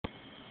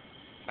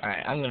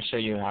Alright, I'm going to show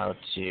you how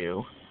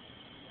to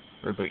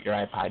reboot your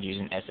iPod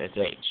using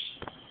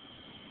SSH.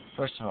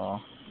 First of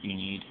all, you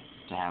need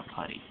to have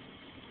Putty.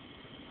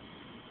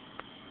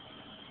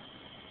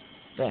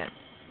 Then,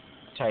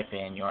 type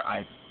in your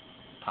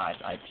iPod's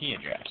IP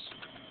address.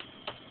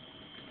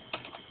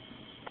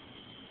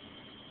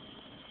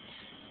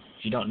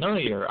 If you don't know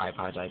your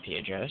iPod's IP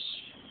address,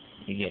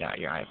 you get out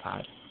your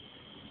iPod.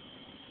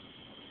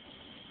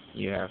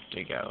 You have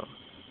to go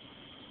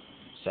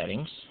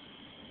Settings,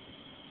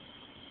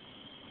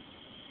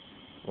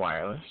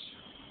 Wireless.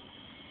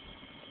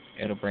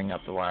 It'll bring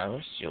up the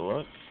wireless. You'll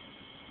look,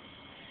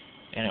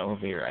 and it will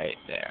be right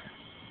there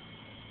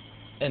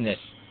in this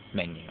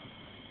menu.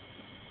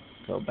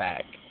 Go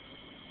back.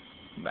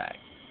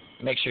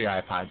 Make sure your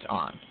iPod's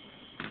on.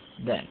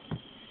 Then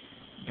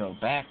go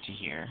back to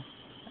here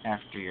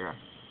after you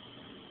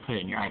put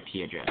in your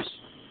IP address.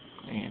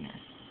 Click in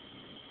there.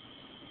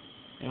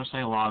 It'll say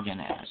login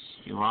as.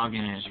 You log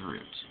in as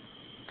root.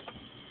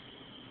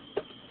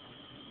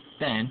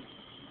 Then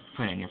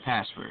put in your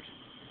password,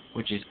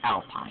 which is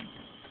Alpine.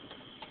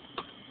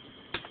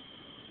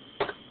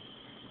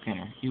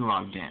 Enter. You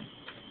logged in.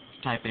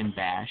 Type in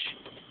bash,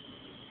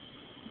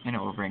 and it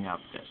will bring up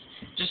this.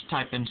 Just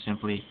type in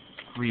simply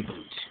reboot,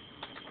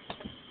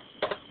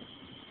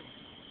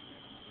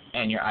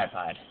 and your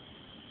iPod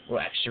will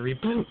actually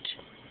reboot.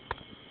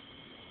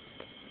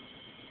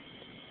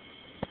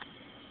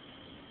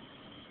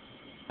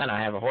 And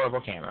I have a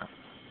horrible camera.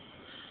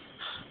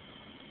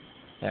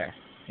 There,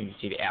 you can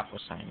see the Apple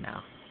sign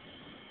now.